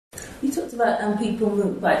You talked about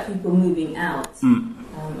white people moving out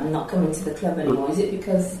and not coming to the club anymore. Is it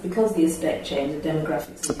because the estate changed, the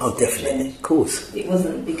demographics of the estate definitely, changed? Of course. It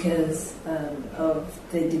wasn't because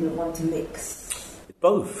they didn't want to mix?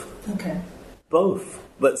 Both. Okay. Both.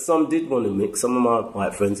 But some did want to mix. Some of my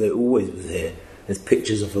white friends, they always was here. There's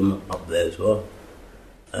pictures of them up there as well.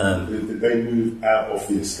 Did they move out of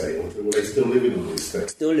the estate, or were they still living on the estate?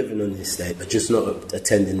 Still living on the estate, but just not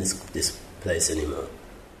attending this place anymore.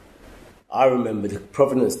 I remember the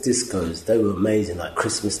Providence discos, they were amazing, like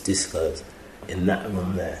Christmas discos in that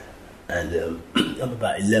room there. And I'm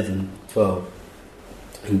about 11, 12.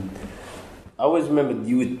 And I always remember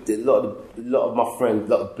a lot of my friends,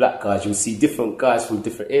 a lot of black guys, you would see different guys from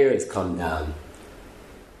different areas come down,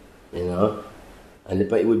 you know?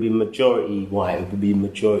 But it would be majority white, it would be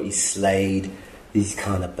majority Slade, these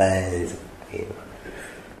kind of bands, you know.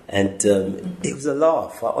 And it was a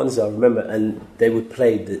laugh. Honestly, I remember, and they would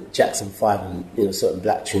play the Jackson 5 and certain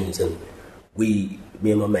black tunes, and me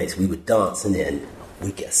and my mates, we would dance in it, and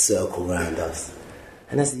we'd get a circle around us.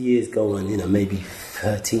 And as the years go on, maybe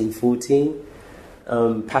 13, 14,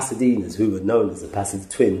 Pasadena's, who were known as the Pasadena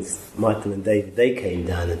Twins, Michael and David, they came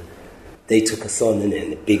down and they took us on in it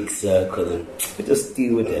in a big circle, and we just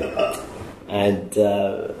deal with it. And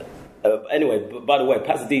anyway, by the way,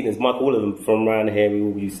 Pasadena's, Michael, all of them from around here, we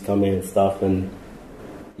all used to come in and stuff, and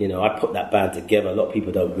I put that band together. A lot of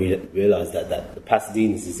people don't realise that the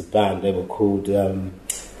Pasadena's is a band. They were called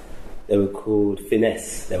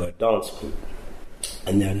Finesse. They were a dance group,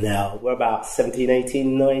 and we're about 17,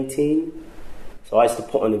 18, 19. So I used to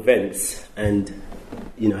put on events and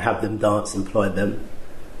have them dance, employ them.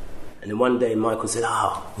 And then one day Michael said,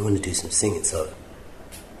 we want to do some singing. So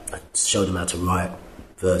I showed him how to write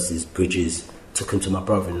verses, bridges, took him to my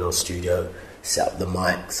brother-in-law's studio, set up the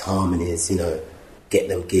mics, harmonies, get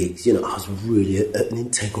them gigs. I was really an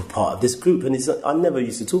integral part of this group, and I never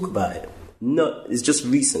used to talk about it. No, it's just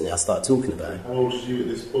recently I started talking about it. How old was you at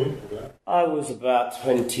this point? I was about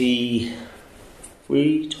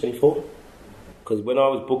 23, 24. Because when I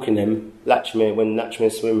was booking them, when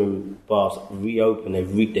Latchmere swimming bars reopened,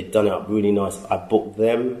 they'd done it up really nice. I booked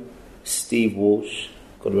them, Steve Walsh,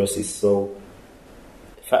 God rest his soul,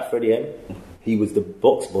 Fat Freddie M. He was the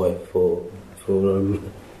box boy for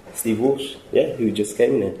Steve Walsh, who just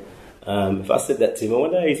came in there. If I said that to him, I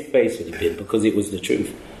wonder how his face would have been, because it was the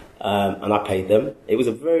truth. And I paid them. It was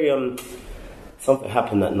a very something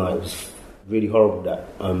happened that night. It was really horrible. That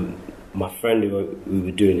my friend who we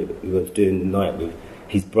were doing the night with,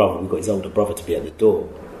 his brother, we got his older brother to be at the door,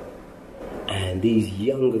 and these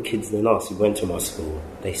younger kids than us who went to my school,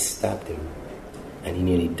 they stabbed him, and he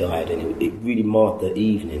nearly died, and it really marred the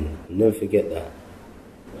evening. I'll never forget that.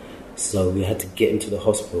 So we had to get him to the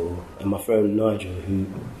hospital, and my friend Nigel, who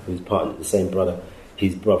was part of the same brother,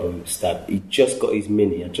 his brother was stabbed. He just got his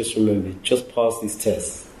mini. I just remember he just passed his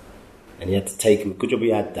test, and he had to take him. Good job we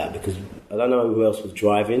had that, because I don't know who else was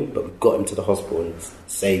driving, but we got him to the hospital and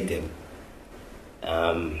saved him.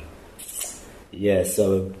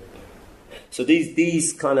 So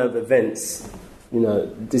these kind of events,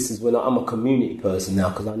 this is when I'm a community person now,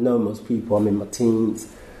 because I know most people. I'm in my teens.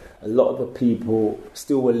 A lot of the people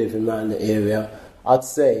still were living around the area. I'd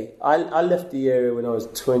say I left the area when I was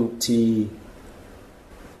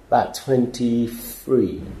about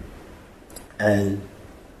 23, and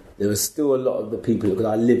there was still a lot of the people, because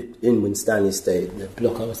I lived in Winstanley Estate, the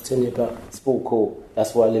block I was telling you about, Sport Court.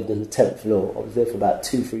 That's where I lived on the 10th floor. I was there for about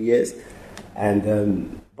 2-3 years,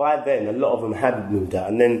 and by then a lot of them had moved out.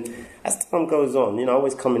 And then as time goes on, I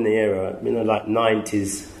always come in the era, like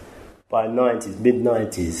 90s, by 90s,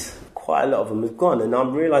 mid-90s, quite a lot of them have gone, and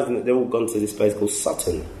I'm realising that they've all gone to this place called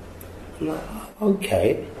Sutton. I'm like,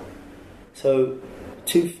 okay. So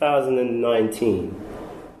 2019,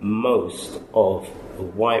 most of the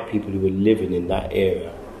white people who were living in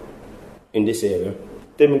this area,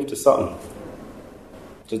 they moved to Sutton.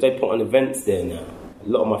 So they put on events there now. A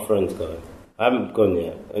lot of my friends go. I haven't gone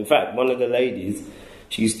yet. In fact, one of the ladies,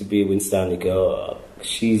 she used to be a Winstanley girl.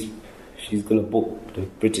 She's going to book the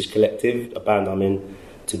British Collective, a band I'm in,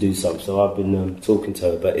 to do something. So I've been talking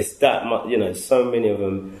to her. But it's that much, so many of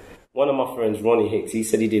them. One of my friends, Ronnie Hicks, he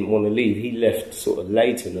said he didn't want to leave. He left sort of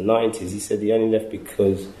later in the 90s. He said he only left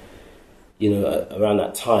because, around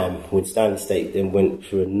that time, Winstanley Estate then went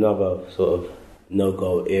through another sort of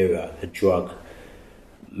no-go era, a drug,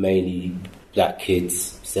 mainly black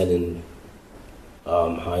kids selling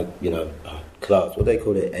high, class, what they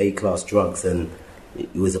call it, A-class drugs, and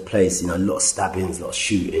it was a place, a lot of stabbings, a lot of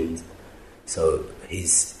shootings. So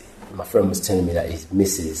my friend was telling me that his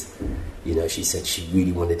missus, she said she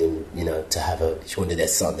really wanted him, she wanted their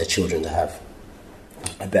children to have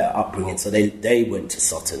a better upbringing. So they went to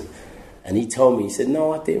Sutton. And he told me, he said,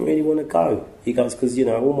 no, I didn't really want to go. He goes, because,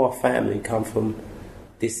 all my family come from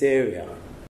this area.